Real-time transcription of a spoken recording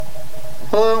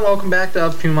Hello and welcome back to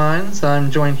Up Two Minds.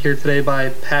 I'm joined here today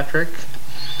by Patrick.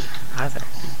 Hi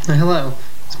there. Hello.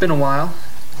 It's been a while.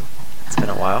 It's been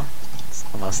a while. It's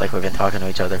almost like we've been talking to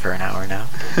each other for an hour now.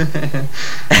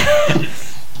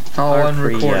 All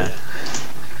unrecorded.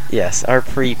 Yes, our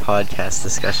pre-podcast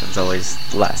discussions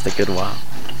always last a good while.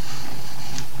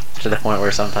 To the point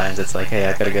where sometimes it's like, hey,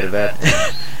 I gotta go to bed.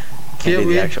 Can't do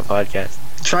the actual podcast.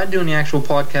 Tried doing the actual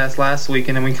podcast last week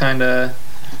and then we kind of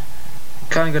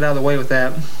got out of the way with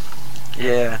that.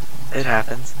 Yeah, it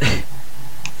happens.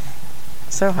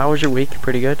 So, how was your week?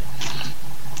 Pretty good?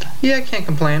 Yeah, I can't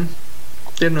complain.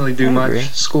 Didn't really do much. Agree.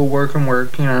 Schoolwork and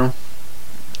work, you know.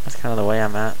 That's kind of the way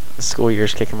I'm at. The school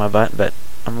year's kicking my butt, but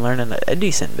I'm learning a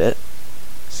decent bit,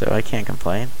 so I can't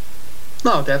complain.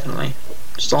 No, definitely.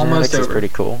 Just almost Genetics over. is pretty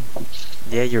cool.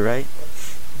 Yeah, you're right.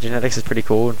 Genetics is pretty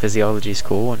cool, and physiology is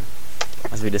cool, and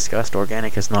as we discussed,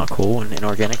 organic is not cool, and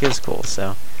inorganic is cool,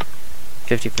 so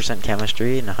 50%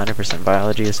 chemistry and 100%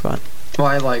 biology is fun. Well,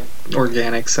 I like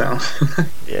organic, so.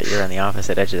 Yeah, you're on the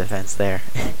opposite edge of the fence there.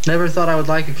 Never thought I would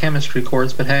like a chemistry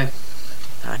course, but hey.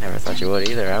 I never thought you would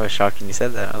either. I was shocked when you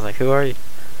said that. I was like, who are you?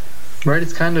 Right,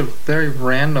 it's kind of very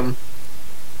random.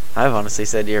 I've honestly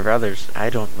said to your brothers, I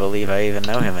don't believe I even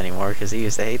know him anymore because he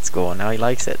used to hate school and now he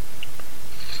likes it.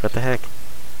 What the heck?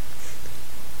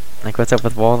 Like, what's up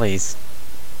with Wally?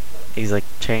 He's like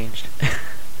changed.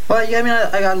 Well, yeah, I mean,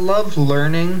 I love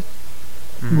learning.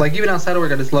 Mm. Like, even outside of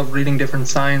work, I just love reading different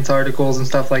science articles and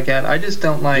stuff like that. I just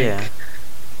don't like... Yeah.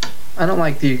 I don't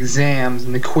like the exams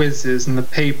and the quizzes and the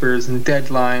papers and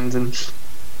deadlines, and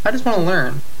I just want to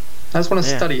learn. I just want to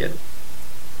study it.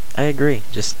 I agree.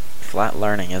 Just flat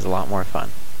learning is a lot more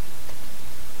fun.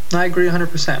 I agree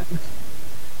 100%.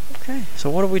 Okay, so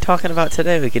what are we talking about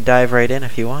today? We could dive right in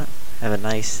if you want. Have a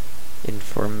nice,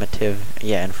 informative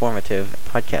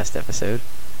podcast episode.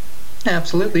 Yeah,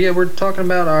 absolutely. Yeah, we're talking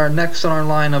about our next on our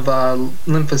line of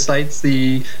lymphocytes,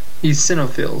 the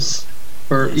eosinophils.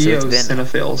 Or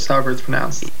eosinophils, however it's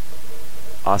pronounced.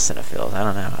 Eosinophils. I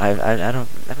don't know.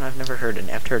 I've never heard it.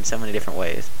 I've heard so many different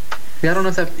ways. Yeah, I don't know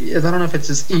if it's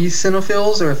just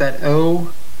eosinophils or if that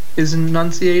O is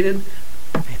enunciated.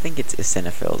 I think it's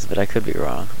eosinophils, but I could be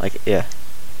wrong. Like, yeah,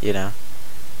 you know.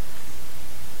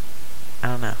 I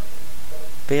don't know.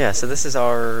 But yeah, so this is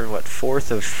our,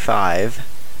 fourth of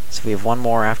 5. So we have one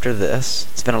more after this.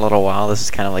 It's been a little while. This is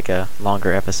kind of like a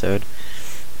longer episode.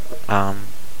 But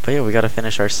yeah, we got to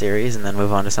finish our series and then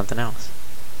move on to something else.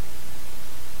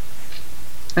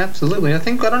 Absolutely. I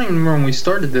don't even remember when we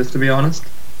started this, to be honest.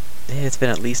 Yeah, it's been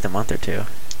at least a month or 2.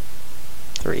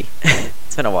 3.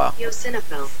 It's been a while.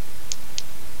 Eosinophil.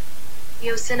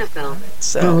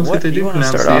 So, what do you want to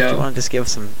start off? Do you want to just give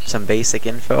some basic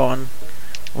info on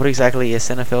what exactly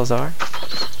eosinophils are?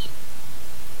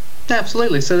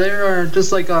 Absolutely. So there are,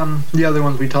 just like the other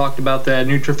ones we talked about, the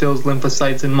neutrophils,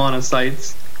 lymphocytes, and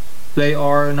monocytes. They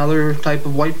are another type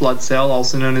of white blood cell,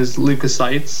 also known as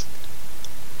leukocytes.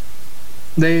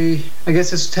 I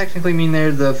guess this technically mean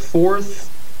they're the 4th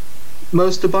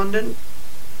most abundant?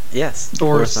 Yes.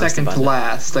 Or second to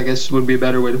last, I guess would be a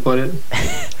better way to put it.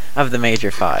 Of the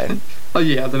major 5. Oh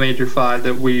yeah, the major 5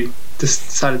 that we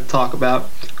decided to talk about.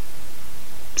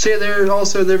 So yeah, they're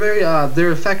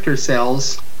effector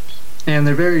cells, and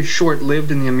they're very short-lived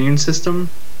in the immune system.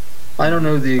 I don't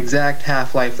know the exact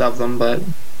half-life of them, but...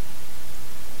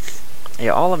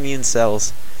 Yeah, all immune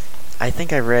cells, I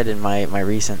think I read in my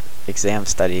recent exam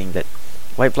studying that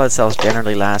white blood cells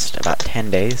generally last about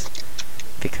 10 days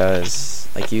because,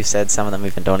 like you said, some of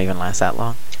them don't even last that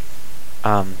long.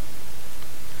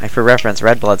 Like for reference,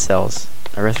 red blood cells,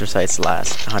 erythrocytes,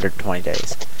 last 120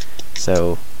 days.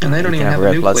 So, and they don't even have a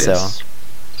red nucleus. Blood cell.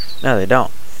 No, they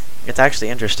don't. It's actually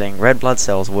interesting. Red blood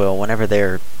cells will, whenever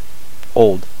they're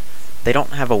old, they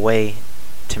don't have a way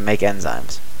to make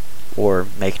enzymes or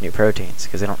make new proteins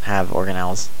because they don't have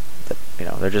organelles that,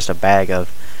 they're just a bag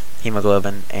of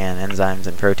hemoglobin and enzymes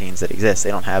and proteins that exist. They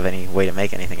don't have any way to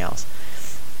make anything else.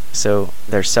 So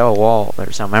their cell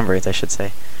membranes, I should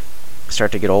say,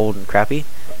 start to get old and crappy,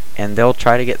 and they'll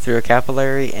try to get through a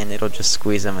capillary and it'll just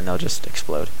squeeze them and they'll just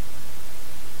explode.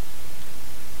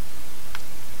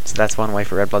 So that's one way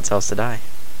for red blood cells to die.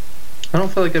 I don't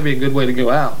feel like that'd be a good way to go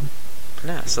out.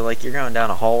 No, so like you're going down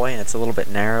a hallway and it's a little bit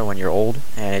narrow when you're old,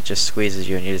 and it just squeezes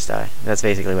you and you just die. That's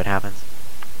basically what happens.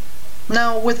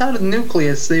 Now, without a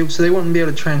nucleus, they wouldn't be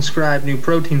able to transcribe new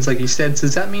proteins like you said. So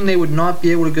does that mean they would not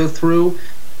be able to go through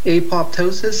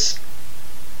apoptosis?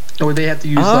 Or would they have to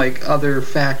use like other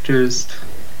factors,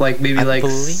 like maybe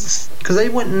because they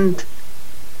wouldn't...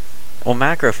 Well,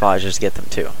 macrophages get them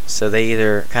too. So they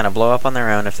either kind of blow up on their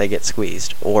own if they get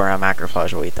squeezed, or a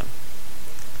macrophage will eat them.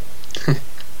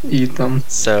 eat them.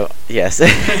 So, yes.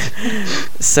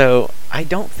 So, I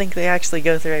don't think they actually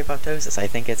go through apoptosis. I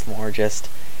think it's more just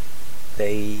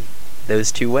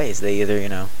those two ways. They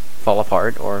either, fall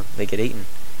apart or they get eaten.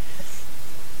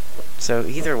 So,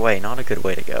 either way, not a good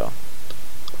way to go.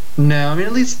 No, I mean,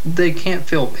 at least they can't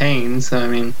feel pain, so I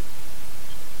mean...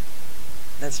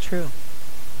 That's true.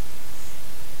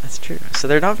 That's true. So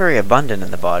they're not very abundant in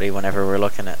the body whenever we're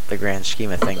looking at the grand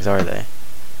scheme of things, are they?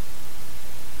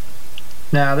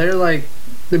 Now, they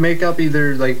make up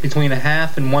either, between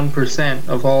 0.5% and 1%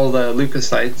 of all the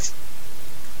leukocytes.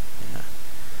 Yeah.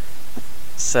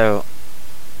 So,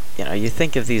 you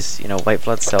think of these, white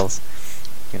blood cells,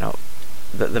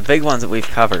 the big ones that we've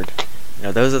covered,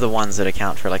 those are the ones that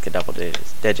account for, the double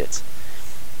digits.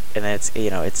 And it's, I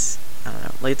don't know, it's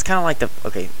kind of like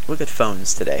look at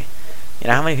phones today.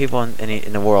 How many people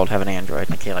in the world have an Android?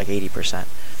 Okay, 80%. And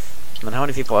then how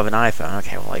many people have an iPhone?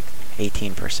 Okay, well,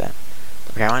 18%.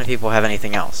 Okay, how many people have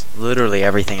anything else? Literally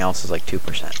everything else is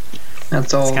 2%.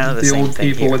 That's all kind of the old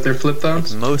people here. with their flip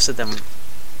phones? Most of them...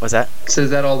 What's that? So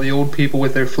is that all the old people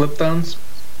with their flip phones?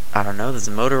 I don't know. There's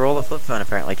a Motorola flip phone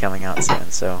apparently coming out soon,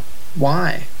 so...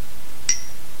 Why?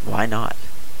 Why not?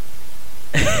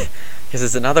 Because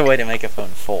it's another way to make a phone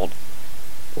fold.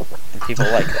 And people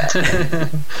like that.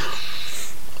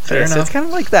 Fair enough. So it's kind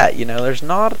of like that, there's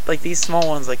not, these small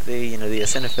ones the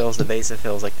eosinophils, the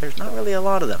basophils, there's not really a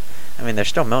lot of them. I mean, there's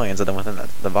still millions of them within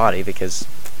the body, because,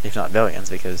 if not billions,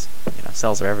 because,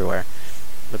 cells are everywhere.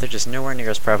 But they're just nowhere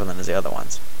near as prevalent as the other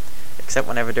ones. Except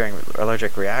whenever during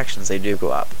allergic reactions, they do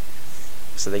go up.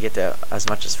 So they get to as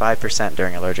much as 5%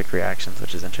 during allergic reactions,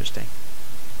 which is interesting.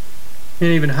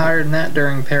 And even higher than that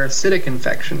during parasitic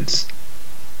infections.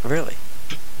 Really?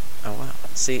 Oh, wow.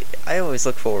 See, I always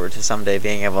look forward to someday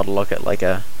being able to look at what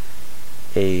do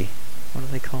they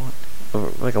call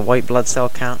it? A white blood cell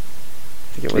count?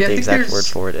 I forget what the exact word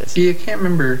for it is. Yeah, I can't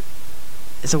remember.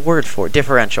 It's a word for it.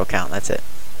 Differential count, that's it.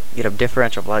 You get a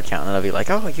differential blood count, and it'll be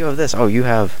oh, you have this. Oh, you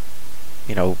have,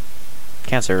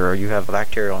 cancer, or you have a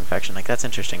bacterial infection. That's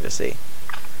interesting to see.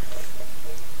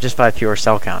 Just by pure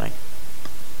cell counting.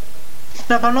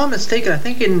 Now, if I'm not mistaken, I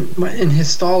think in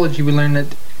histology we learned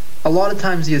that a lot of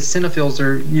times the eosinophils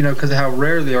are, because of how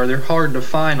rare they are, they're hard to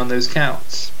find on those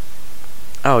counts.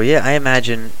 Oh, yeah, I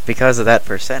imagine because of that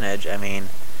percentage,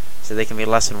 so they can be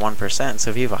less than 1%. So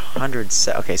if you have 100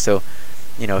 okay, so,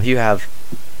 if you have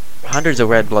hundreds of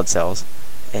red blood cells,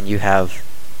 and you have,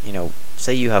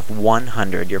 say you have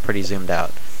 100, you're pretty zoomed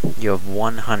out, you have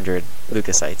 100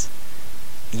 leukocytes,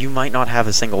 you might not have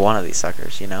a single one of these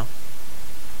suckers,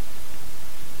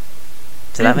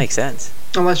 So that makes sense.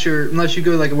 Unless you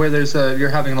go where there's you're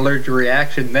having an allergic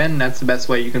reaction, then that's the best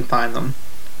way you can find them.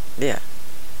 Yeah.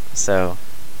 So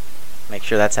make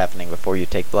sure that's happening before you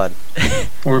take blood.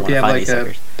 Or if you have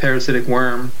a parasitic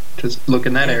worm, just look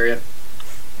in that area.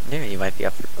 Yeah, you might be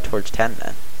up towards 10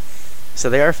 then. So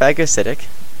they are phagocytic.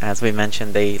 As we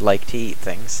mentioned, they like to eat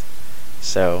things.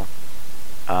 So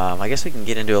I guess we can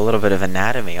get into a little bit of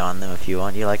anatomy on them if you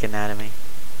want. Do you like anatomy?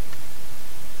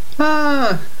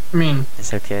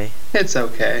 It's okay. It's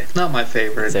okay. Not my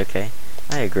favorite. It's okay.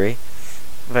 I agree.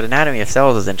 But anatomy of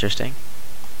cells is interesting.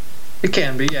 It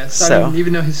can be, yes. So,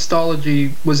 even though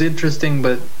histology was interesting,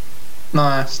 but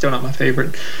still not my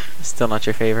favorite. Still not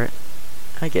your favorite?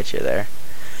 I get you there.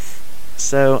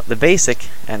 So the basic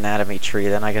anatomy tree,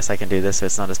 then I guess I can do this so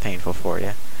it's not as painful for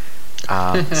you.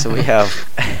 So we have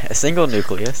a single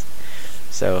nucleus.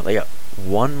 So they got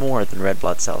one more than red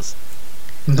blood cells.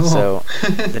 No. So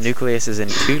the nucleus is in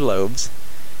 2 lobes.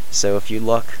 So if you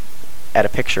look at a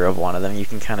picture of one of them, you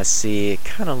can kind of see, it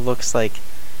kind of looks like,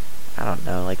 I don't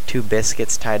know, 2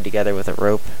 biscuits tied together with a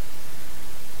rope.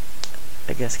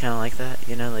 I guess kind of like that,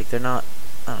 they're not,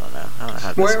 I don't know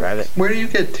how to describe it. Where do you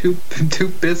get two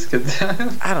biscuits?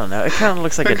 I don't know, it kind of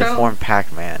looks like a deformed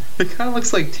Pac-Man. It kind of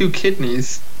looks like 2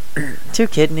 kidneys. 2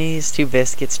 kidneys, 2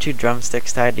 biscuits, 2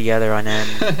 drumsticks tied together on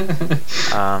end.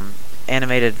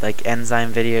 Animated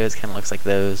enzyme videos kind of looks like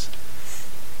those.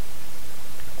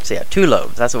 So yeah, 2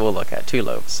 lobes. That's what we'll look at. 2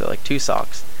 lobes. So 2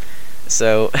 socks.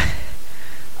 So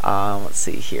let's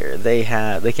see here. They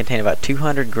contain about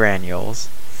 200 granules.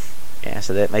 Yeah,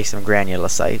 so that makes them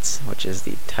granulocytes, which is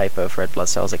the type of red blood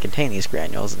cells that contain these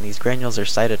granules, and these granules are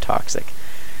cytotoxic.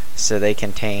 So they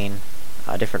contain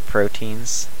different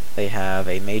proteins. They have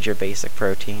a major basic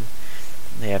protein.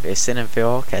 They have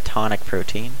eosinophil cationic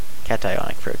protein,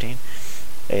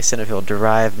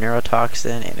 eosinophil-derived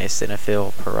neurotoxin, and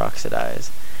eosinophil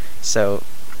peroxidase. So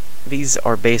these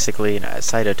are basically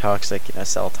cytotoxic,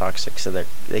 cell toxic, so that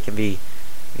they can be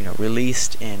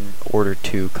released in order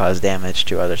to cause damage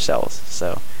to other cells.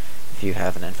 So if you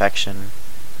have an infection,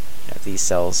 these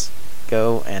cells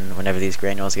go, and whenever these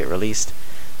granules get released,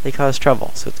 they cause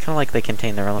trouble. So it's kind of like they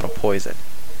contain their own little poison.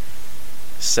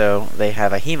 So they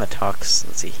have a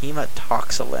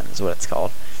hematoxylin is what it's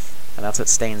called, and that's what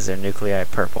stains their nuclei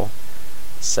purple.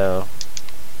 So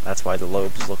that's why the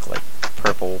lobes look like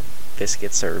purple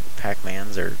biscuits or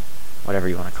Pac-Mans or whatever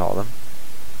you want to call them.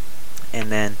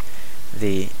 And then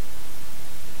the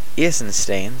eosin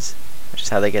stains, which is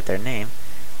how they get their name.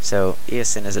 So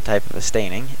eosin is a type of a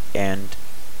staining, and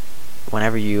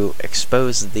whenever you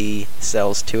expose the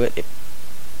cells to it, it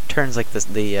turns like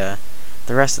the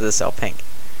rest of the cell pink.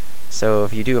 So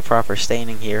if you do a proper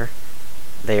staining here,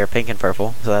 they are pink and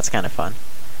purple, so that's kind of fun.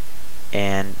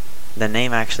 And the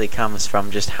name actually comes from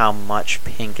just how much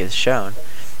pink is shown.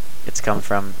 It's come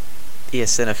from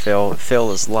eosinophil.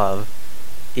 Phil is love.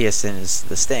 Eosin is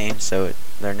the stain, so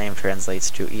their name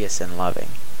translates to eosin loving.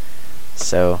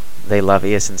 So they love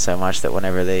eosin so much that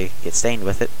whenever they get stained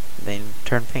with it, they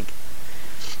turn pink.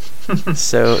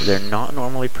 So they're not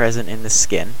normally present in the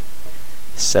skin.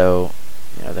 So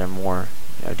they're more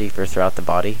deeper throughout the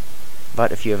body.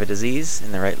 But if you have a disease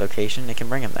in the right location, it can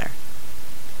bring them there.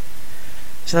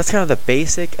 So that's kind of the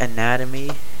basic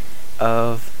anatomy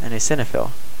of an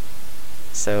eosinophil.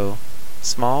 So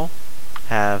small,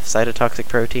 have cytotoxic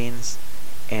proteins,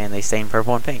 and they stain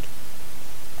purple and pink.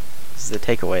 This is the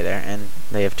takeaway there, and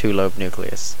they have two-lobed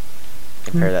nucleus.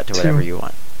 Compare that to whatever you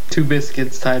want. Two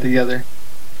biscuits tied together.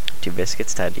 Two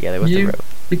biscuits tied together with a rope.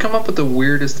 You come up with the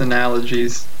weirdest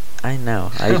analogies. I know.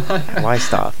 Why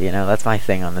stop? That's my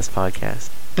thing on this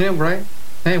podcast. Yeah, right?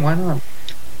 Hey, why not?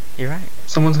 You're right.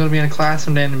 Someone's going to be in a class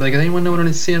someday and be like, does anyone know what an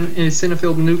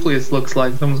eosinophil nucleus looks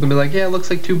like? Someone's going to be like, yeah, it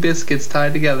looks like two biscuits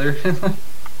tied together.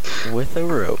 With a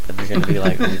rope. And they're going to be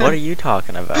like, what are you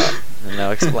talking about? And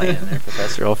they'll explain it, and their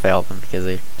professor will fail them because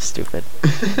they're stupid.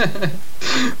 Excuse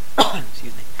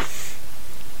me.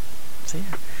 So,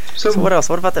 yeah. So what else?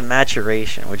 What about the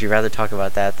maturation? Would you rather talk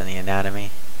about that than the anatomy?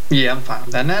 Yeah, I'm fine.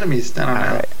 The anatomy's, I don't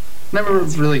know. Right. Never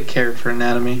really cared for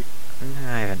anatomy. No,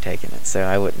 I haven't taken it, so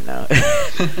I wouldn't know.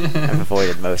 I've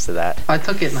avoided most of that. I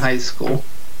took it in high school.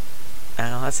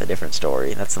 Oh, that's a different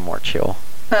story. That's the more chill.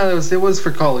 No, it was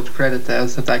for college credit, though,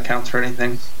 if that counts for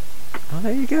anything. Well,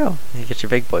 there you go. You get your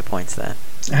big boy points then.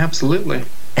 Absolutely.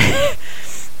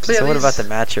 So what about the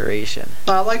maturation?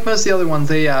 Like most of the other ones,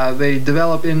 they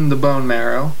develop in the bone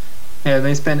marrow, and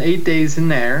they spend 8 days in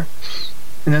there,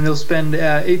 and then they'll spend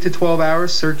 8 to 12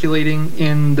 hours circulating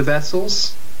in the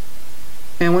vessels.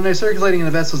 And when they're circulating in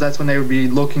the vessels, that's when they would be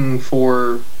looking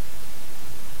for,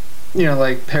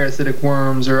 like parasitic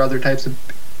worms or other types of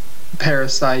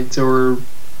parasites or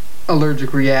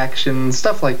allergic reactions,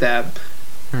 stuff like that.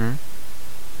 Mm-hmm.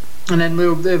 And then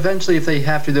eventually, if they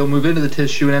have to, they'll move into the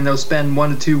tissue, and then they'll spend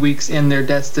 1 to 2 weeks in their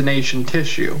destination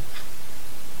tissue.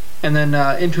 And then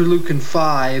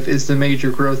interleukin-5 is the major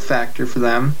growth factor for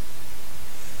them.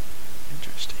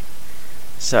 Interesting.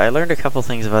 So I learned a couple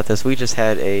things about this. We just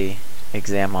had a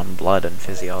exam on blood and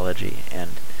physiology,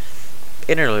 and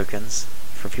interleukins,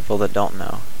 for people that don't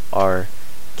know, are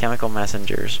chemical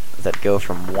messengers that go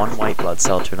from one white blood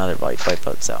cell to another white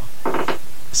blood cell.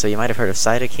 So you might have heard of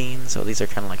cytokines. So these are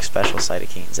kind of like special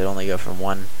cytokines that only go from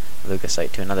one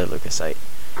leukocyte to another leukocyte.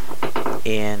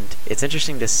 And it's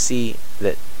interesting to see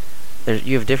that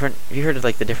you have different. Have you heard of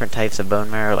like the different types of bone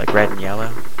marrow, like red and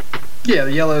yellow? Yeah,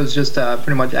 the yellow is just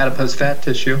pretty much adipose fat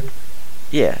tissue.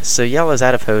 Yeah, so yellow is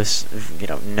adipose,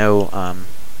 no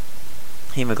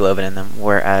hemoglobin in them,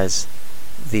 whereas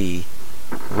the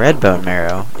red bone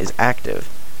marrow is active,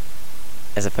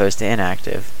 as opposed to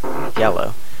inactive,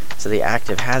 yellow. So the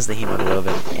active has the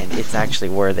hemoglobin, and it's actually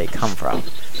where they come from.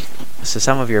 So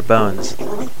some of your bones,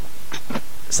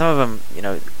 some of them,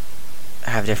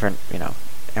 have different,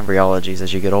 embryologies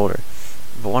as you get older.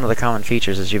 But one of the common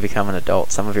features as you become an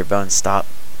adult, some of your bones stop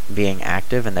being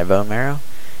active in their bone marrow,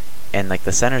 and like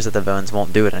the centers of the bones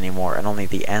won't do it anymore, and only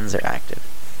the ends are active.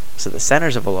 So the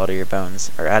centers of a lot of your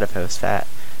bones are adipose fat,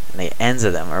 and the ends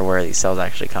of them are where these cells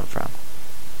actually come from,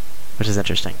 which is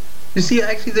interesting. You see,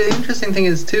 actually, the interesting thing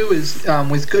is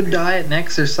with good diet and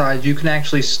exercise, you can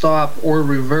actually stop or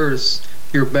reverse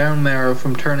your bone marrow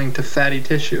from turning to fatty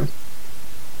tissue.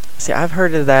 See, I've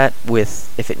heard of that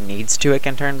with if it needs to, it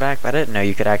can turn back, but I didn't know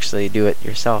you could actually do it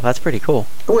yourself. That's pretty cool.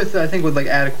 I think with like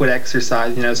adequate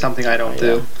exercise, something I don't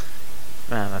do.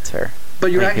 No, that's fair.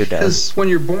 But you're actually, because when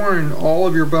you're born, all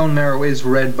of your bone marrow is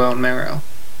red bone marrow,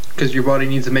 because your body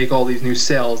needs to make all these new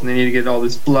cells, and they need to get all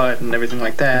this blood and everything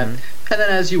like that. Mm-hmm. And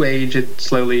then as you age, it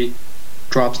slowly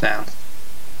drops down.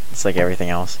 It's like everything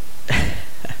else.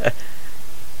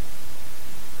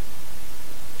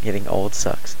 Getting old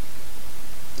sucks.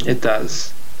 It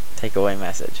does. Takeaway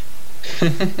message.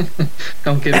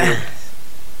 Don't get old.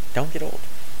 Don't get old.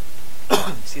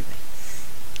 Excuse me.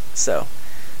 So,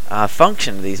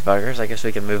 function of these buggers, I guess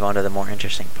we can move on to the more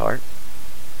interesting part.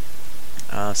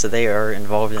 So they are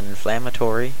involved in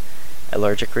inflammatory,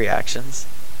 allergic reactions.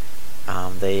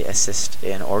 They assist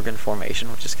in organ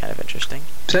formation, which is kind of interesting.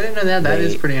 So I didn't know that. That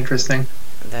is pretty interesting.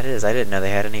 That is. I didn't know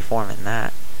they had any form in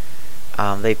that.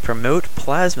 They promote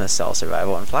plasma cell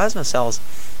survival, and plasma cells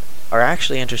are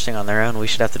actually interesting on their own. We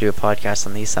should have to do a podcast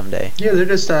on these someday. Yeah, they're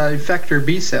just effector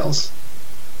B cells.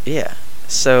 Yeah.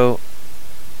 So,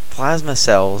 plasma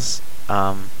cells.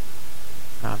 I'm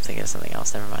thinking of something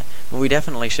else. Never mind. But we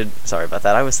definitely should. Sorry about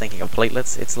that. I was thinking of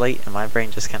platelets. It's late, and my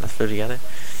brain just kind of flew together.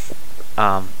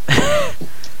 That's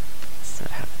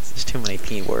what happens. There's too many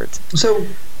P words. So,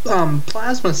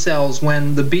 plasma cells,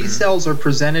 when the B cells are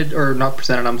presented, or not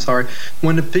presented, I'm sorry,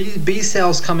 when the B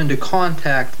cells come into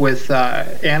contact with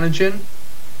antigen,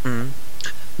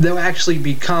 they'll actually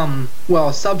become, well,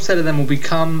 a subset of them will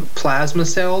become plasma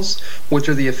cells, which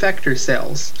are the effector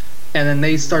cells. And then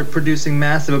they start producing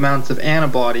massive amounts of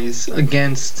antibodies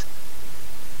against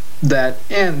that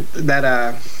antigen.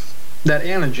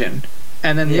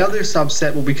 And then the other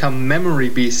subset will become memory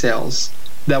B cells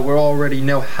that will already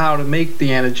know how to make the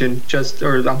antigen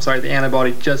the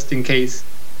antibody just in case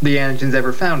the antigen's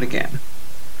ever found again.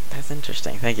 That's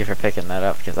interesting. Thank you for picking that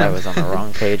up because I was on the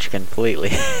wrong page completely.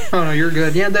 Oh no, you're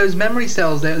good. Yeah, those memory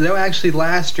cells, they'll actually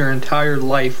last your entire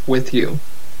life with you.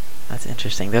 That's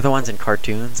interesting. They're the ones in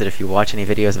cartoons that if you watch any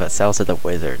videos about cells, are the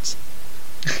wizards.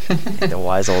 The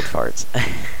wise old farts.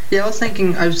 Yeah, I was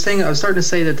starting to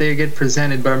say that they get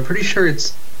presented, but I'm pretty sure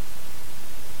it's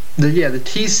the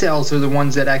T cells are the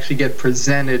ones that actually get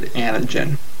presented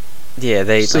antigen. Yeah,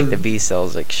 like the B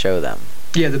cells show them.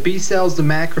 Yeah, the B cells, the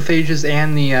macrophages,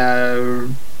 and the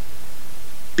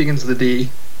begins with a D,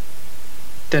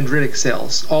 dendritic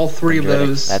cells. All three of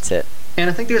those. That's it. And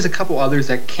I think there's a couple others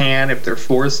that can if they're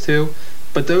forced to,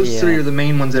 but those three are the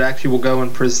main ones that actually will go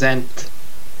and present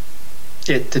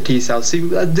it to T cells. See,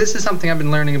 this is something I've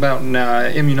been learning about in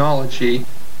immunology,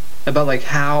 about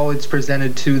how it's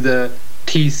presented to the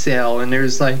T cell, and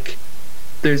there's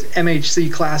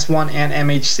MHC class 1 and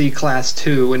MHC class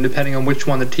 2, and depending on which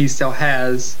one the T cell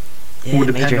has, will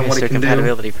depend on what it can do.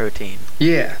 Histocompatibility protein.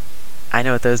 Yeah. I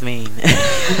know what those mean.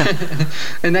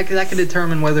 And that can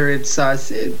determine whether it's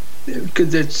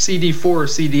because it's CD4 or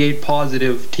CD8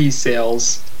 positive T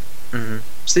cells.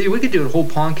 See, we could do a whole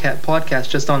podcast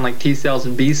just on T cells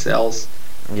and B cells.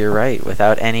 You're right,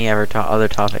 without any other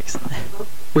topics.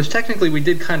 Which technically we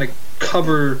did kind of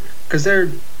cover, because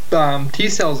T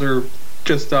cells are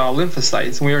just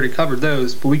lymphocytes, and we already covered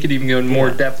those, but we could even go in more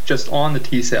depth just on the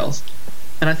T cells.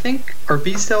 And I think, are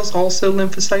B cells also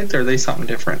lymphocytes, or are they something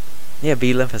different? Yeah,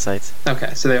 B lymphocytes.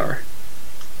 Okay, so they are.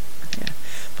 Yeah.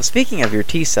 Well, speaking of your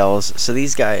T cells, so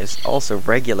these guys also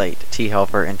regulate T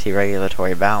helper and T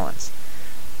regulatory balance.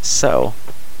 So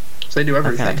they do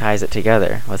everything. That kind of ties it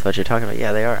together with what you're talking about.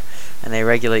 Yeah, they are. And they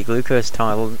regulate glucose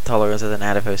tolerance within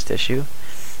adipose tissue.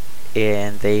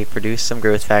 And they produce some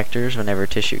growth factors whenever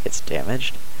tissue gets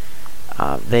damaged.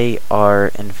 They are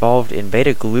involved in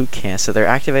beta-glucan, so they're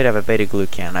activated of a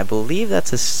beta-glucan. I believe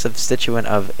that's a substituent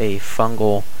of a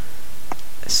fungal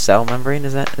cell membrane.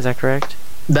 Is that correct?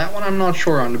 That one I'm not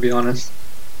sure on, to be honest.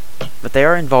 But they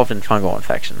are involved in fungal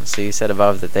infections. So you said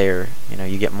above that they are,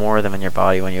 you get more of them in your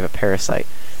body when you have a parasite.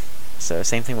 So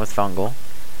same thing with fungal.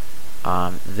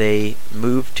 They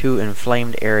move to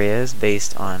inflamed areas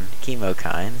based on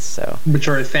chemokines, which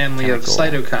are a family of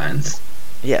cytokines.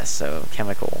 Yes, so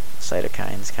chemical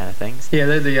cytokines kind of things. Yeah,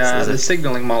 they're the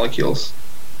signaling molecules.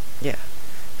 Yeah.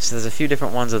 So there's a few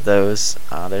different ones of those.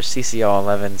 There's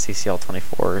CCL11,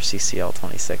 CCL24,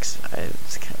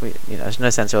 CCL26. There's no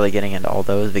sense really getting into all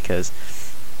those because,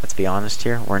 let's be honest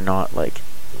here, we're not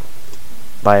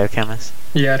biochemists.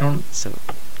 Yeah, I don't. So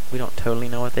we don't totally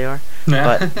know what they are.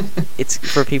 Yeah. But it's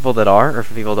for people that are, or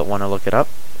for people that want to look it up.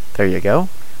 There you go.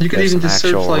 You could even just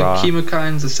search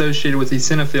chemokines associated with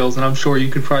eosinophils, and I'm sure you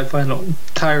could probably find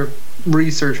entire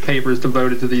research papers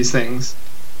devoted to these things.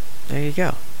 There you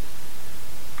go.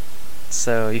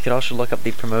 So you could also look up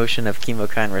the promotion of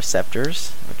chemokine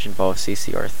receptors, which involves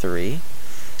CCR3.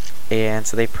 And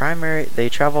so they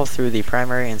travel through the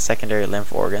primary and secondary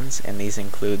lymph organs, and these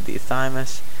include the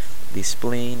thymus, the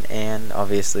spleen, and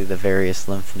obviously the various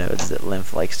lymph nodes that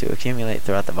lymph likes to accumulate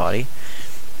throughout the body.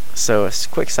 So a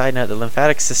quick side note, the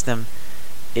lymphatic system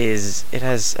has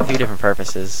a few different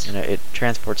purposes. It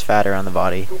transports fat around the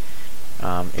body.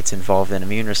 It's involved in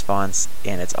immune response,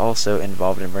 and it's also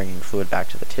involved in bringing fluid back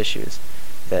to the tissues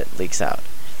that leaks out.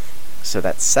 So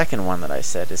that second one that I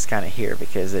said is kind of here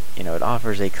because it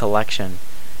offers a collection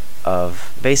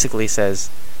of basically says,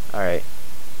 all right,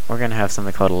 we're gonna have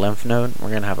something called a lymph node.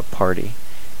 We're gonna have a party,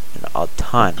 and a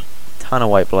ton of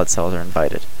white blood cells are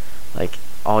invited. Like,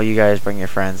 all you guys bring your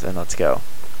friends and let's go.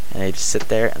 And they just sit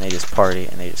there and they just party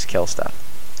and they just kill stuff.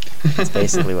 That's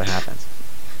basically what happens.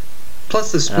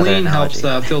 Plus, the spleen helps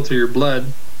filter your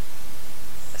blood.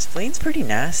 The spleen's pretty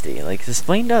nasty. Like, the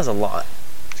spleen does a lot.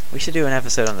 We should do an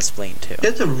episode on the spleen too.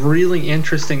 It's a really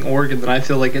interesting organ that I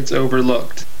feel like it's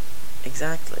overlooked.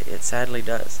 Exactly, it sadly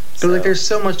does. So, like, there's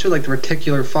so much to it, like the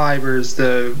reticular fibers,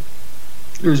 there's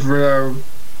reticular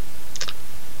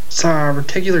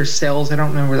cells. I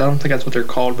don't think that's what they're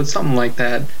called, but something like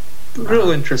that.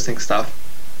 Real interesting stuff.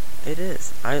 It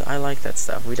is. I like that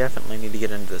stuff. We definitely need to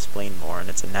get into the spleen more and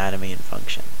its anatomy and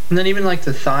function. And then even like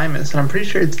the thymus, and I'm pretty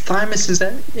sure thymus, is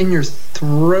that in your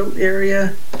throat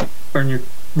area, or in your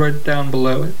right down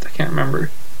below it? I can't remember.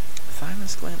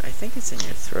 Thymus gland? I think it's in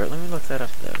your throat. Let me look that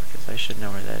up though, because I should know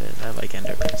where that is. I like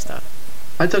endocrine stuff.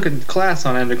 I took a class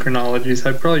on endocrinology, so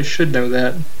I probably should know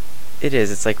that. It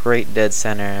is. It's like right dead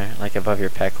center, like above your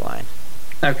pec line.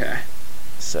 Okay.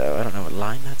 So I don't know what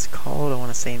line that's called. I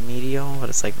want to say medial, but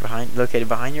it's like located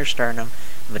behind your sternum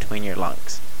and between your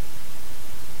lungs.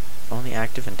 Only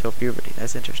active until puberty.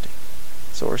 That's interesting.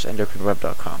 Source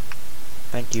endocrineweb.com.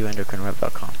 Thank you,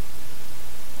 endocrineweb.com.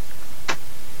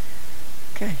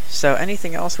 Okay, so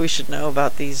anything else we should know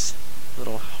about these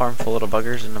little harmful little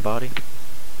buggers in the body?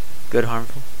 Good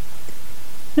harmful?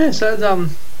 Yeah, so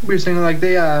we were saying like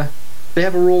they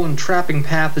have a role in trapping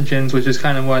pathogens, which is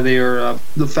kind of why they are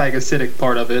the phagocytic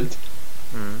part of it.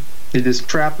 Mm-hmm. They just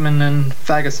trap them and then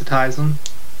phagocytize them.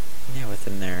 Yeah,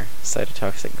 within their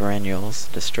cytotoxic granules,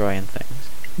 destroying things.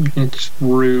 It's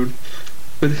rude.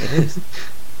 But it is.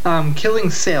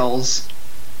 Killing cells,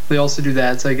 they also do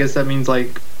that, so I guess that means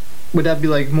like, would that be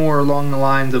like more along the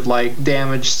lines of like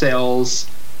damaged cells?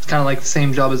 It's kind of like the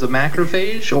same job as a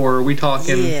macrophage, or are we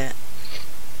talking... Yeah.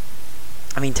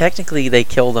 I mean, technically they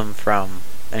kill them from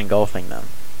engulfing them.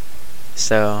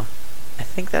 So, I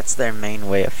think that's their main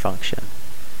way of function.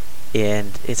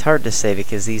 And it's hard to say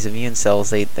because these immune cells,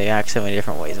 they act so many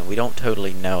different ways, and we don't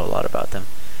totally know a lot about them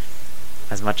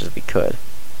as much as we could.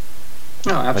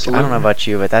 No, absolutely. Like, I don't know about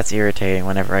you, but that's irritating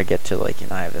whenever I get to, like, you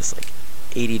know, I have this, like,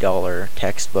 $80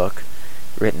 textbook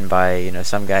written by, you know,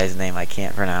 some guy's name I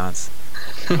can't pronounce.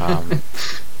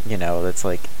 You know, that's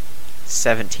like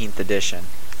 17th edition.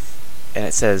 And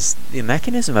it says, the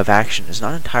mechanism of action is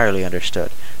not entirely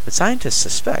understood, but scientists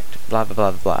suspect, blah, blah,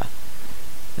 blah, blah.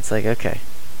 It's like, okay.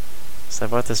 So I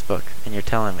bought this book, and you're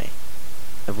telling me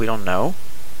that we don't know?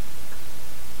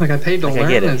 Like, I paid to learn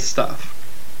this stuff.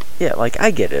 Yeah, like,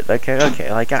 I get it.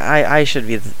 Okay. Like, I should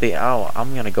be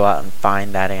I'm gonna go out and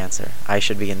find that answer. I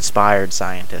should be inspired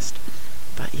scientist.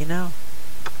 But, you know,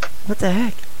 what the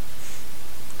heck?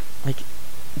 Like,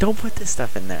 don't put this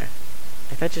stuff in there.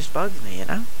 Like, that just bugs me, you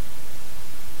know?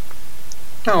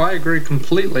 No, I agree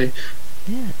completely.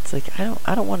 Yeah, it's like, I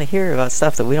don't want to hear about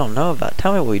stuff that we don't know about.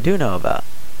 Tell me what we do know about.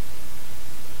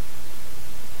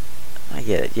 I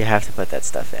get it. You have to put that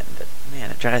stuff in, but, man,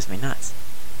 it drives me nuts.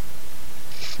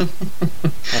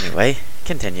 Anyway,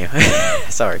 continue.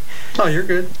 Sorry. Oh, you're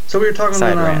good. So we were talking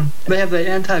about they have the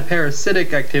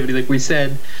anti-parasitic activity, like we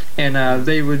said, and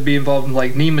they would be involved in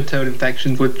like nematode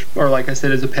infections, which, or like I said,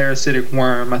 is a parasitic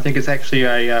worm. I think it's actually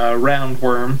a round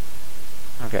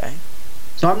Okay.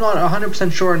 So I'm not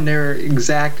 100% sure on their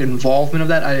exact involvement of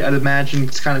that. I'd imagine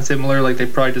it's kind of similar, like they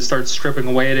probably just start stripping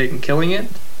away at it and killing it.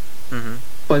 Mm-hmm.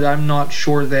 But I'm not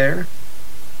sure there.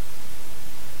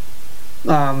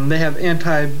 They have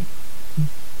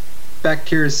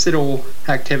anti-bactericidal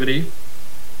activity.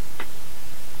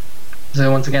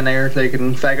 So once again, they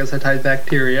can phagocytize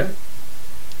bacteria.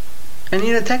 And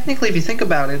you know, technically, if you think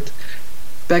about it,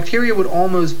 bacteria would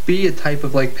almost be a type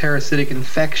of like parasitic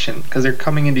infection because they're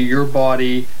coming into your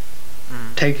body,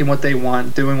 taking what they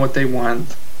want, doing what they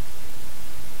want.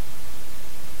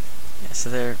 Yeah, so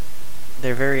they're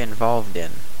very involved in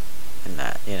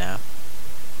that, you know.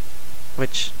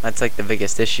 Which, that's like the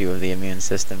biggest issue of the immune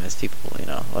system is people, you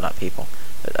know, well, not people,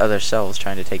 but other cells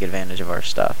trying to take advantage of our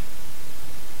stuff.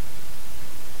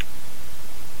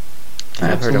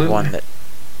 And I've heard of one that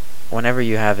whenever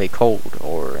you have a cold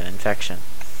or an infection,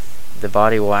 the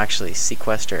body will actually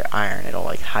sequester iron. It'll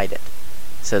like hide it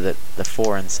so that the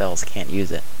foreign cells can't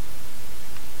use it,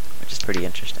 which is pretty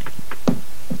interesting.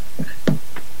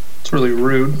 It's really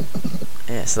rude.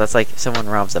 Yeah, so that's like someone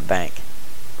robs a bank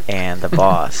and the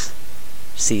boss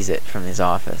sees it from his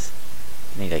office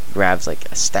and he like grabs like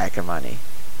a stack of money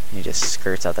and he just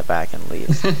skirts out the back and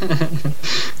leaves.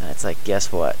 And it's like,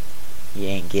 guess what? You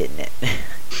ain't getting it.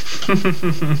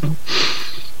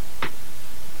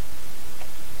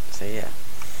 So yeah.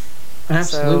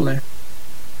 Absolutely. So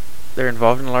they're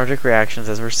involved in allergic reactions,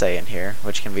 as we're saying here,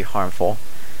 which can be harmful.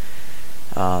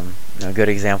 A good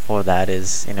example of that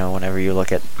is, whenever you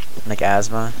look at like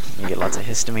asthma, you get lots of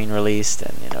histamine released,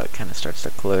 and it kind of starts to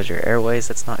close your airways.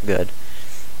 That's not good.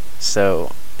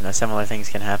 So, similar things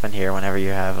can happen here whenever you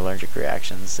have allergic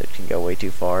reactions. It can go way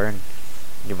too far, and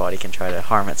your body can try to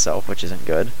harm itself, which isn't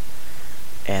good.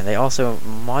 And they also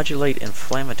modulate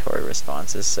inflammatory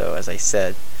responses. So, as I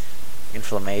said,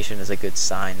 inflammation is a good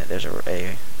sign that there's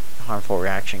a harmful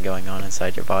reaction going on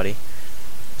inside your body.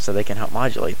 So they can help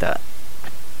modulate that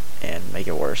and make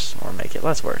it worse or make it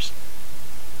less worse.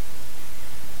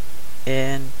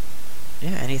 And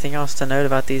yeah, anything else to note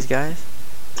about these guys?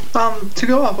 To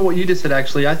go off of what you just said,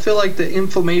 actually, I feel like the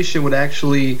inflammation would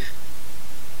actually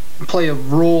play a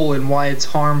role in why it's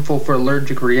harmful for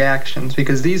allergic reactions,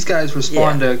 because these guys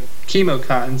respond to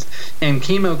chemokines, and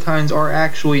chemokines are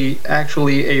actually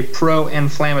a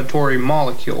pro-inflammatory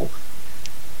molecule.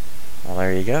 Well,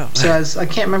 there you go. So I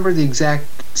can't remember the exact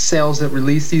cells that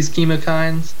release these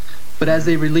chemokines, but as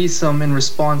they release them in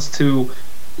response to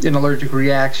an allergic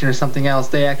reaction or something else,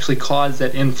 they actually cause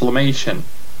that inflammation.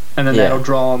 And then that'll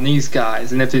draw on these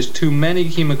guys. And if there's too many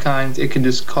chemokines, it can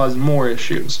just cause more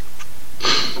issues.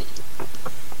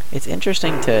 It's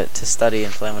interesting to study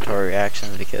inflammatory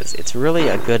reactions because it's really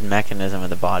a good mechanism of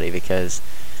the body. Because,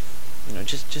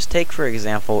 just take for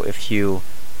example, if you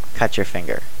cut your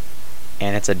finger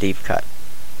and it's a deep cut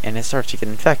and it starts to get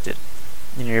infected,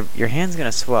 your hand's going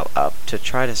to swell up to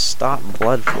try to stop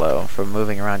blood flow from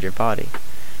moving around your body.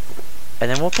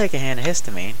 And then we'll take a hand of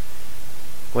histamine,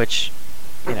 which,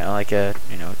 like a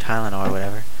Tylenol or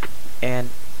whatever, and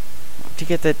to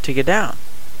get down.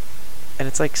 And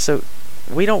it's like, so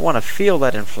we don't want to feel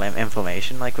that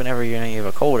inflammation, like whenever you have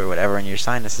a cold or whatever and your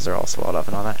sinuses are all swelled up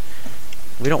and all that.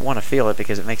 We don't want to feel it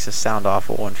because it makes us sound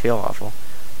awful and feel awful.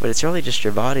 But it's really just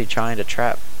your body trying to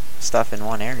trap stuff in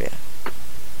one area.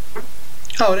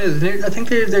 Oh, it is. I think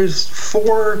there's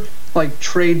 4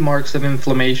 trademarks of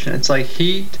inflammation. It's like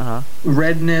heat,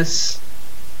 redness,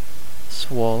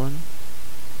 swollen.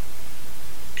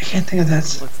 I can't think of that.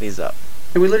 Let's look these up.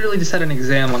 We literally just had an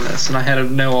exam on this, and I had to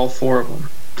know all 4 of them.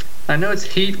 I know it's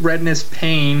heat, redness,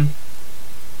 pain,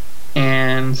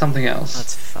 and something else.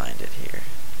 Let's find it here.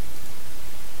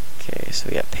 Okay, so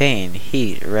we got pain,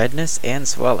 heat, redness, and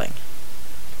swelling.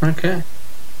 Okay.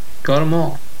 Got them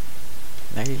all.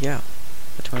 There you go.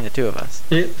 Between the two of us.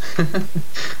 Yep.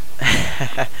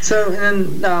 So,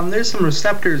 and then there's some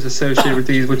receptors associated with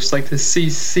these, which is like the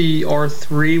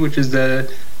CCR3, which is the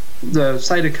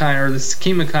cytokine or the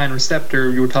chemokine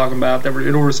receptor you were talking about. That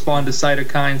it'll respond to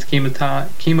cytokines,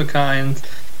 chemokines,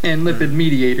 and lipid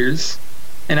mediators,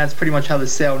 and that's pretty much how the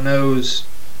cell knows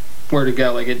where to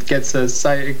go. Like it gets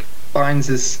it finds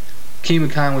this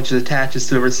chemokine, which attaches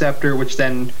to the receptor, which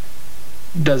then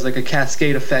does like a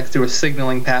cascade effect through a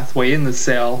signaling pathway in the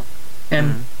cell,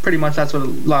 and pretty much that's what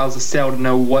allows the cell to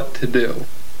know what to do.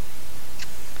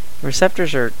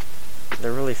 Receptors they're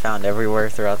really found everywhere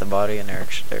throughout the body, and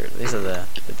these are the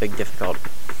big difficult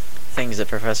things that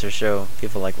professors show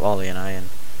people like Wally and I, and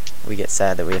we get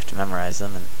sad that we have to memorize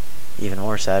them, and even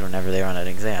more sad whenever they run an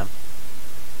exam.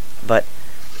 But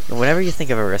whenever you think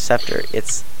of a receptor,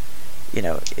 it's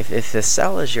if the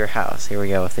cell is your house, here we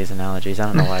go with these analogies, I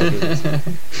don't know why I do this,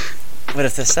 but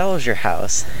if the cell is your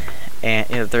house,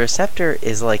 and the receptor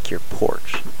is like your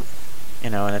porch,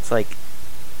 and it's like,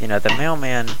 the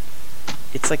mailman,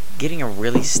 it's like getting a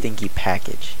really stinky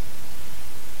package,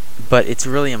 but it's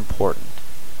really important.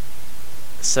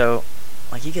 So,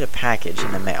 like, you get a package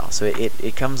in the mail, so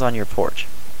it comes on your porch,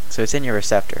 so it's in your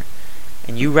receptor,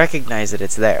 and you recognize that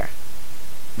it's there,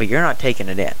 but you're not taking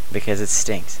it in because it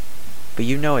stinks. But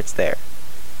you know it's there,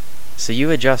 so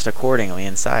you adjust accordingly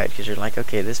inside because you're like,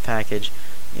 okay, this package,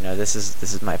 this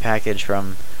is my package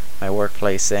from my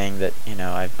workplace saying that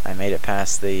I made it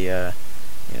past the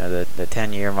the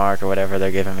 10-year mark or whatever.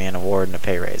 They're giving me an award and a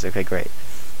pay raise. Okay, great,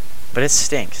 but it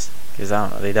stinks because I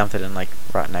don't know, they dumped it in like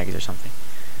rotten eggs or something.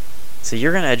 So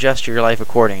you're gonna adjust your life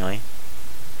accordingly,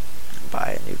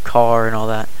 buy a new car and all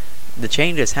that. The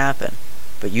changes happen,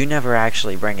 but you never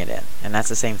actually bring it in. And that's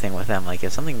the same thing with them. Like,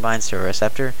 if something binds to a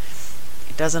receptor,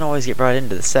 it doesn't always get brought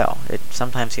into the cell. It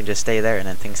sometimes can just stay there, and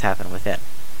then things happen within.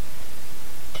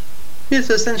 Yeah,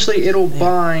 so essentially it'll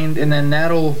bind, and then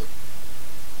that'll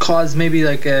cause maybe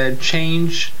like a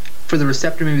change for the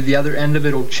receptor. Maybe the other end of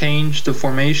it will change the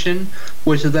formation,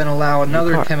 which will then allow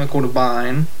another chemical to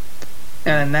bind,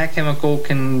 and that chemical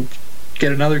can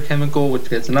get another chemical,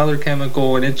 which gets another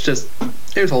chemical, and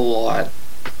there's a lot.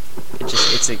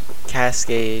 It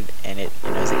cascade, and it,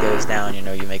 as it goes down,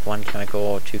 you make 1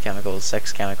 chemical, 2 chemicals,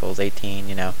 6 chemicals,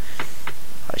 18, I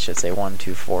should say 1,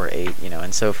 2, 4, 8,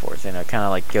 and so forth. It kind of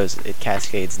like it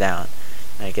cascades down,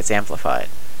 and it gets amplified.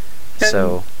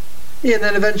 And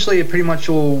then eventually it pretty much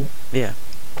will. Yeah.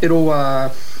 It'll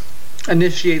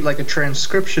initiate like a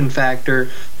transcription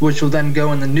factor, which will then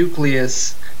go in the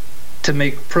nucleus to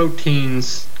make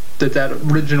proteins that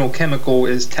original chemical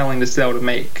is telling the cell to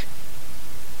make.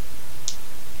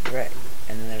 Right.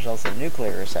 And then there's also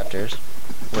nuclear receptors,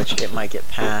 which it might get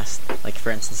past. Like,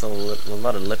 for instance, a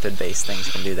lot of lipid-based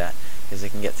things can do that, because it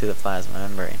can get through the plasma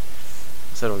membrane.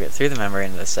 So it'll get through the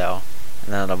membrane of the cell,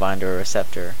 and then it'll bind to a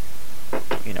receptor,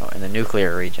 in the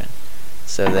nuclear region,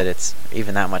 so that it's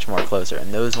even that much more closer.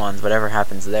 And those ones, whatever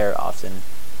happens there often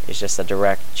is just a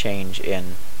direct change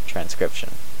in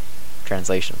translation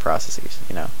processes,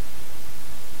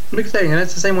 Exciting, and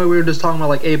that's the same way we were just talking about,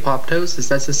 like apoptosis.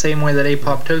 That's the same way that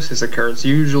apoptosis occurs.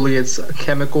 Usually, it's a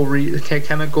chemical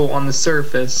on the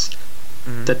surface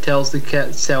that tells the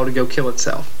cell to go kill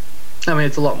itself. I mean,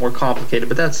 it's a lot more complicated,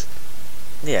 but that's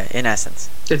in essence.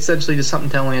 It's essentially just something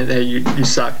telling it, hey, you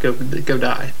suck, go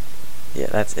die. Yeah,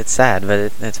 it's sad,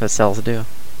 but that's what cells do.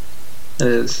 It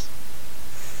is.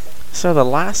 So the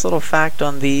last little fact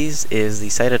on these is the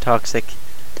cytotoxic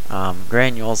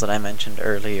granules that I mentioned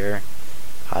earlier.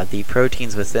 The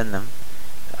proteins within them,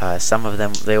 some of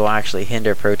them, they will actually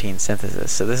hinder protein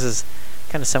synthesis. So this is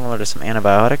kind of similar to some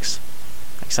antibiotics.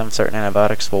 Like, some certain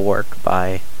antibiotics will work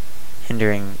by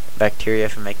hindering bacteria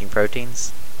from making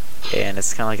proteins. And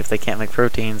it's kind of like, if they can't make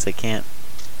proteins, they can't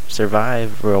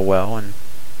survive real well, and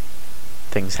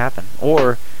things happen.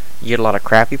 Or you get a lot of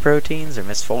crappy proteins or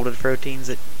misfolded proteins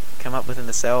that come up within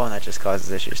the cell, and that just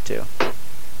causes issues too.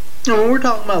 When we're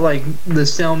talking about like the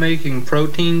cell making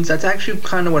proteins, that's actually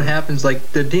kind of what happens.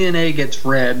 Like, the DNA gets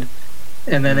read,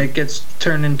 and then it gets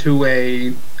turned into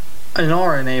an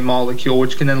RNA molecule,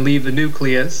 which can then leave the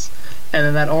nucleus, and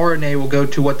then that RNA will go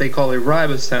to what they call a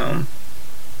ribosome,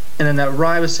 and then that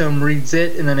ribosome reads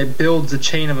it, and then it builds a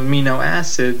chain of amino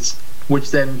acids, which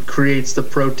then creates the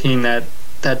protein that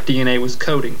DNA was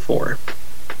coding for.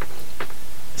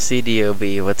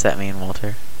 CDOB, what's that mean,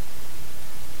 Walter?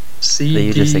 C that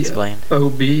you just explained.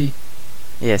 OB.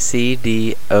 Yeah,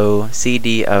 CD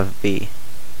of B.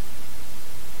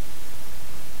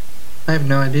 I have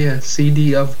no idea.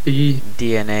 CD of B.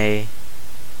 DNA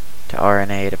to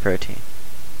RNA to protein.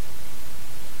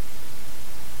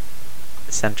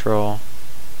 Central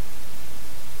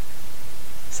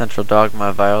dogma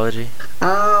of biology.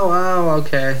 Oh,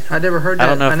 okay. I never heard that. I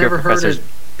don't know if I never heard it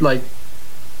like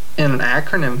in an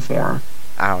acronym form.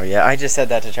 Oh yeah, I just said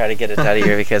that to try to get it out of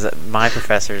here because my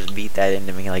professors beat that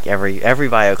into me. Like, every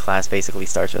bio class basically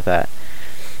starts with that.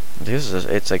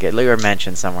 It's like it later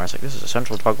mentioned somewhere. It's like, this is a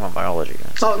central dogma of biology.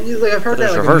 Like, I've heard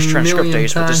that like reverse a million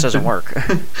transcriptase, but this times, doesn't work.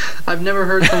 I've never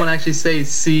heard someone actually say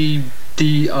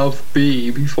CD of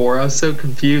B before. I was so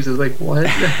confused. I was like, what?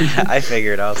 I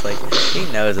figured. I was like, he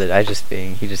knows it.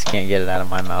 He just can't get it out of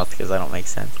my mouth because I don't make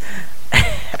sense.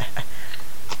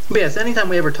 But yes, anytime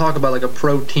we ever talk about like a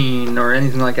protein or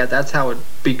anything like that, that's how it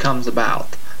becomes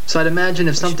about. So I'd imagine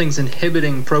if something's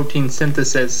inhibiting protein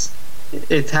synthesis,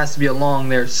 it has to be along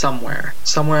there somewhere.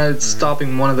 Somewhere it's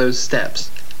stopping one of those steps.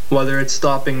 Whether it's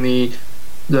stopping the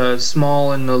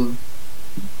small and the,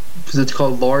 is it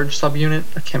called large subunit?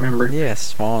 I can't remember. Yeah,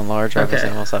 small and large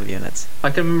ribosomal subunits.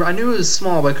 I knew it was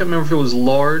small, but I couldn't remember if it was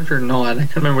large or not. I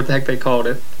couldn't remember what the heck they called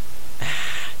it.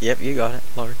 Yep, you got it.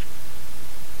 Large.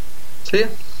 So yeah.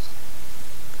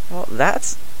 Well,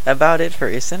 that's about it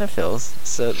for eosinophils.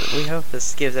 So we hope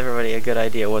this gives everybody a good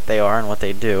idea what they are and what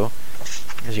they do.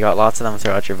 Because you got lots of them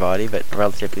throughout your body, but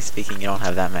relatively speaking, you don't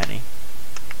have that many.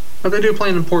 But they do play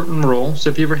an important role. So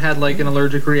if you ever had like an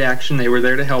allergic reaction, they were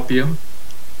there to help you.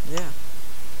 Yeah.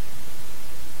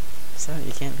 So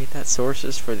you can't beat that.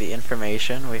 Sources for the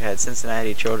information: we had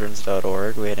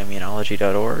CincinnatiChildren's.org, we had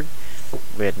Immunology.org,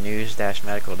 we had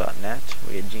news-medical.net,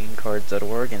 we had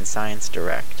GeneCards.org, and Science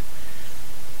Direct.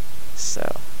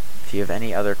 So, if you have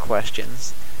any other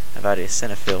questions about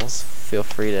eosinophils, feel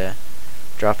free to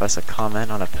drop us a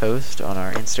comment on a post on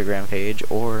our Instagram page,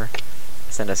 or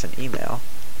send us an email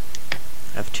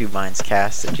of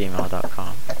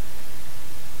twomindscast@gmail.com.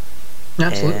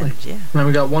 Absolutely. And, yeah. And then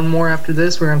we got one more after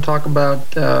this. We're going to talk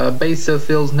about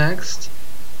basophils next.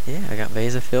 Yeah, I got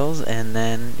basophils, and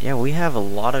then, we have a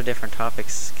lot of different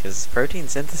topics, because protein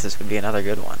synthesis would be another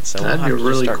good one. So that'd we'll have be a to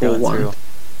really start cool going one. through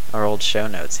our old show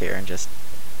notes here and just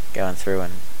going through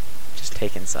and just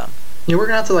taking some. Yeah, we're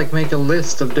going to have to like make a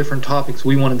list of different topics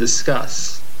we want to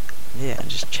discuss. Yeah, and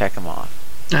just check them off.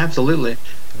 Absolutely.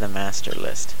 The master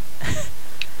list.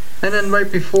 And then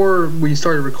right before we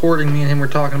started recording, me and him were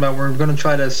talking about we're going to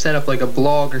try to set up like a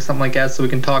blog or something like that so we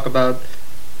can talk about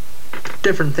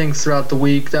different things throughout the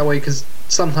week. That way, because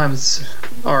sometimes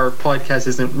our podcast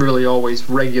isn't really always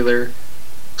regular,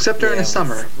 except during the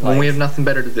summer when we have nothing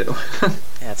better to do.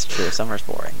 Yeah, it's true. Summer's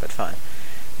boring, but fun.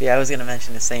 Yeah, I was going to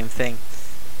mention the same thing.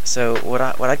 So what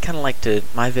I'd kind of like to,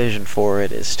 my vision for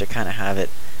it is to kind of have it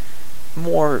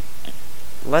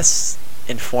less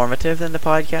informative than the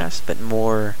podcast, but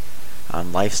more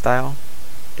lifestyle.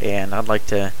 And I'd like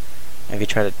to maybe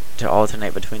try to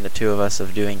alternate between the two of us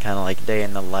of doing kind of like day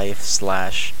in the life /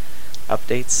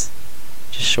 updates.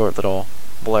 Just short little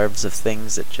blurbs of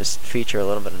things that just feature a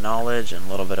little bit of knowledge and a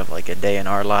little bit of like a day in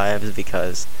our lives,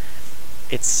 because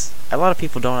it's a lot of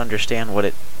people don't understand what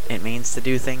it means to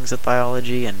do things with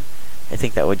biology, and I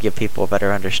think that would give people a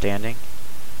better understanding.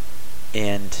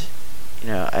 And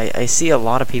I see a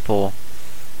lot of people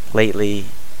lately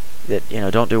that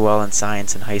don't do well in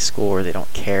science in high school, or they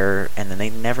don't care, and then they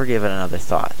never give it another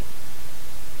thought.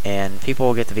 And people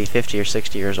will get to be 50 or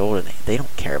 60 years old and they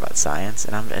don't care about science,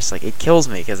 and I'm just like, it kills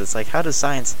me, because it's like, how does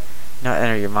science not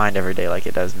enter your mind every day like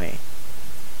it does me?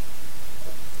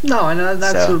 No, and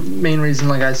that's the main reason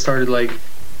I started the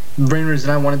main reason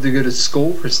I wanted to go to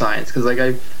school for science, because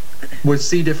I would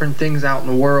see different things out in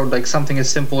the world, like something as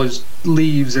simple as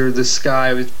leaves or the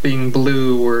sky being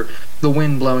blue or the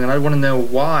wind blowing, and I want to know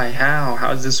why, how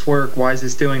does this work, why is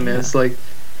this doing this,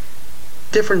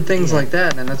 different things like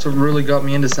that. And that's what really got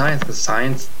me into science, because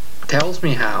science tells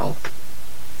me how.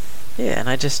 Yeah, and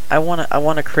I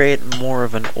want to create more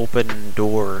of an open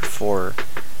door for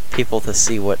people to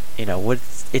see what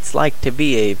it's like to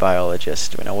be a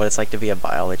biologist, what it's like to be a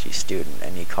biology student,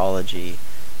 an ecology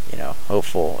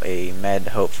hopeful, a med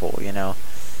hopeful,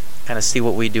 kind of see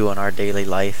what we do in our daily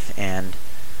life. And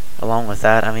along with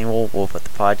that, we'll put the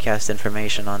podcast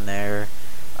information on there.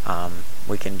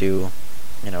 We can do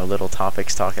little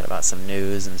topics talking about some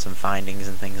news and some findings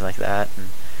and things like that, and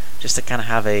just to kind of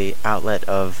have a outlet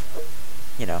of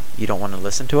you don't want to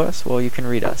listen to us, well, you can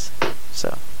read us.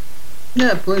 So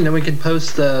yeah, then we can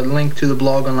post a link to the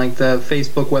blog on the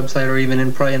Facebook website, or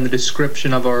even probably in the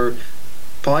description of our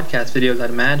podcast videos, I'd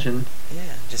imagine.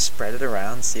 Yeah, just spread it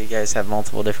around so you guys have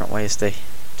multiple different ways to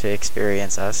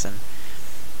experience us. And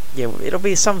yeah, it'll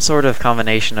be some sort of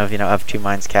combination of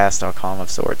of2mindscast.com of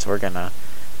sorts. We're gonna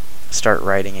start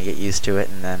writing and get used to it,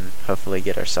 and then hopefully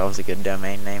get ourselves a good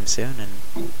domain name soon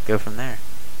and go from there.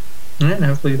 Yeah, and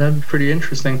hopefully that'd be pretty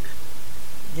interesting.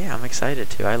 Yeah, I'm excited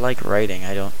too. I like writing.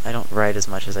 I don't write as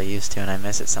much as I used to, and I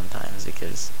miss it sometimes,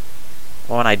 because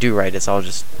when I do write, it's all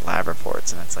just lab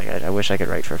reports, and it's like I wish I could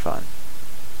write for fun.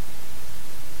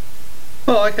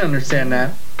 Well, I can understand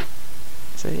that.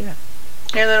 So yeah.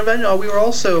 And then eventually, we were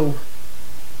also,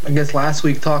 I guess, last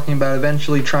week talking about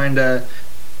eventually trying to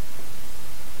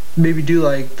maybe do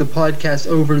the podcast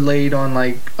overlaid on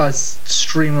us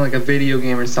streaming a video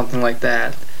game or something like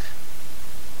that.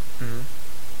 Mm-hmm.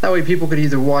 That way people could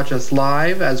either watch us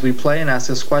live as we play and ask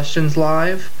us questions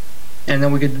live, and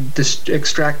then we could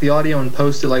extract the audio and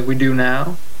post it like we do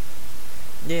now.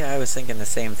 Yeah, I was thinking the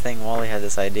same thing. Wally had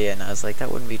this idea, and I was like,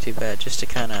 that wouldn't be too bad, just to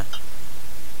kind of,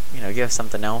 give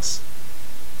something else.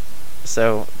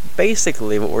 So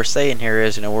basically what we're saying here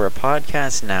is, we're a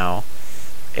podcast now,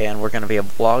 and we're going to be a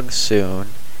blog soon,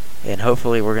 and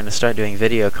hopefully we're going to start doing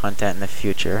video content in the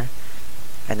future.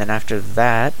 And then after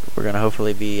that, we're going to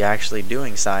hopefully be actually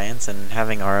doing science and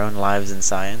having our own lives in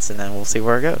science, and then we'll see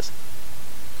where it goes.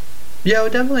 Yeah, I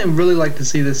would definitely really like to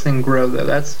see this thing grow, though.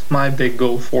 That's my big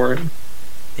goal for it.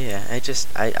 Yeah,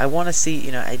 I want to see,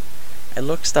 I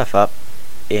look stuff up,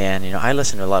 and, I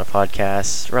listen to a lot of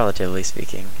podcasts, relatively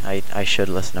speaking. I should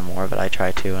listen to more, but I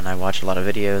try to, and I watch a lot of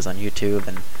videos on YouTube,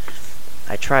 and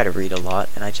I try to read a lot,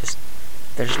 and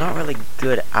there's not really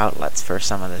good outlets for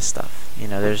some of this stuff.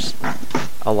 There's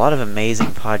a lot of amazing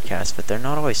podcasts, but they're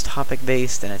not always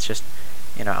topic-based, and it's just,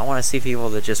 I want to see people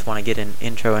that just want to get an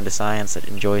intro into science, that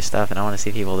enjoy stuff, and I want to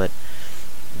see people that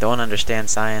don't understand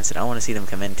science, and I want to see them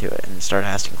come into it and start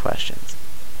asking questions,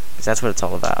 because that's what it's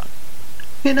all about.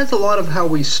 And that's a lot of how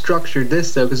we structured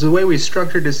this, though, because the way we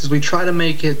structured this is we try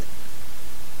to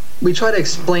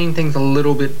explain things a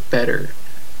little bit better.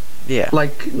 Yeah.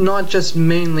 Not just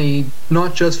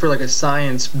for a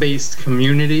science-based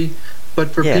community,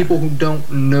 but for people who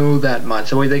don't know that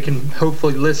much. That way they can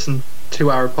hopefully listen to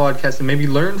our podcast and maybe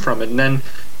learn from it. And then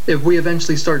if we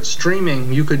eventually start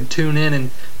streaming, you could tune in,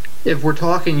 and if we're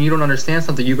talking and you don't understand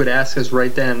something, you could ask us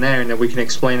right then and there, and then we can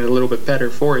explain it a little bit better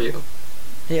for you.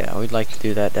 Yeah, we'd like to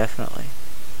do that, definitely.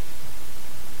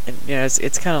 And,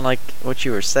 it's kind of like what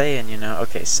you were saying,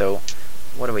 okay, so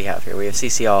what do we have here? We have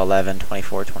CCR 11,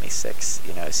 24, 26,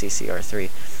 CCR 3.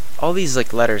 All these,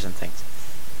 like, letters and things.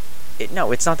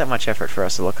 No, it's not that much effort for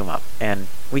us to look them up. And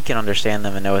we can understand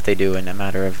them and know what they do in a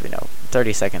matter of,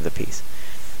 30 seconds apiece.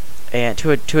 And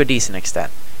to a decent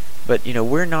extent. But,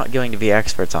 we're not going to be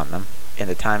experts on them in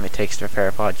the time it takes to prepare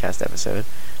a podcast episode,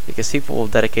 because people will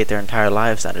dedicate their entire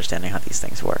lives to understanding how these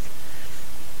things work.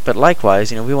 But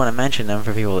likewise, we want to mention them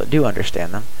for people that do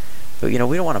understand them. But, we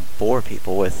don't want to bore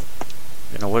people with,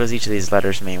 what does each of these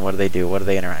letters mean? What do they do? What do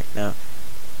they interact? No.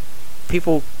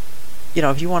 People,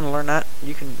 if you want to learn that,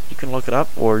 you can look it up,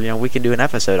 or, we can do an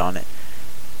episode on it.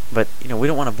 But, we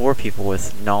don't want to bore people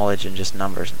with knowledge and just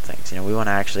numbers and things. We want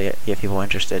to actually get people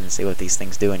interested and see what these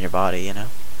things do in your body, Yeah,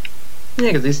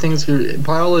 because these things,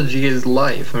 biology is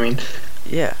life.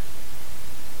 Yeah.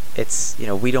 It's,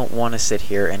 we don't want to sit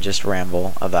here and just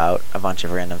ramble about a bunch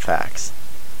of random facts.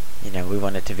 We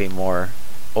want it to be more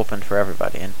open for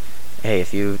everybody. And, hey,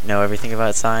 if you know everything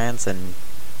about science and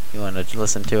you want to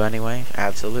listen to anyway,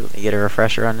 absolutely. Get a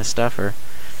refresher on this stuff, or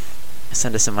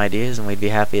send us some ideas, and we'd be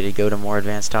happy to go to more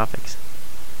advanced topics.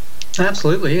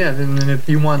 Absolutely, yeah. And if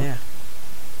you want... Yeah.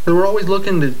 We're always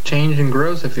looking to change and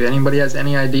grow, so if anybody has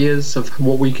any ideas of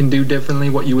what we can do differently,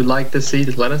 what you would like to see,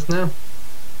 just let us know.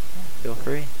 Feel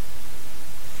free.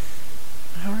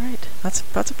 Alright,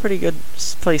 that's a pretty good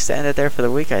place to end it there for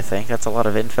the week, I think. That's a lot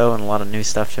of info and a lot of new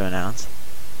stuff to announce.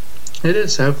 It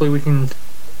is, so hopefully we can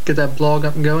get that blog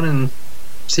up and going and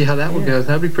see how that will go.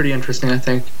 That'd be pretty interesting, I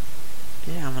think.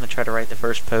 Yeah, I'm going to try to write the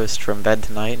first post from bed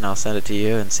tonight, and I'll send it to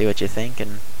you and see what you think,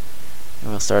 and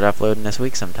we'll start uploading this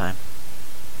week sometime.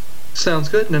 Sounds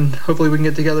good, and hopefully we can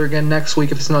get together again next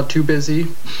week if it's not too busy.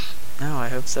 No, I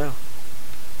hope so.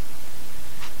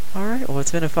 Alright, well,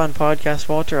 it's been a fun podcast,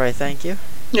 Walter. I thank you.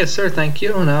 Yes, sir, thank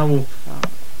you, and I will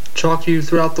talk to you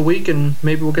throughout the week, and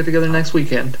maybe we'll get together next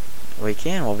weekend. We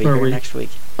can. We'll be here next week.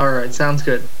 Alright, sounds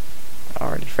good.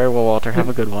 Alrighty, farewell, Walter. Have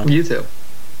a good one. You too.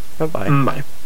 Bye-bye. Bye.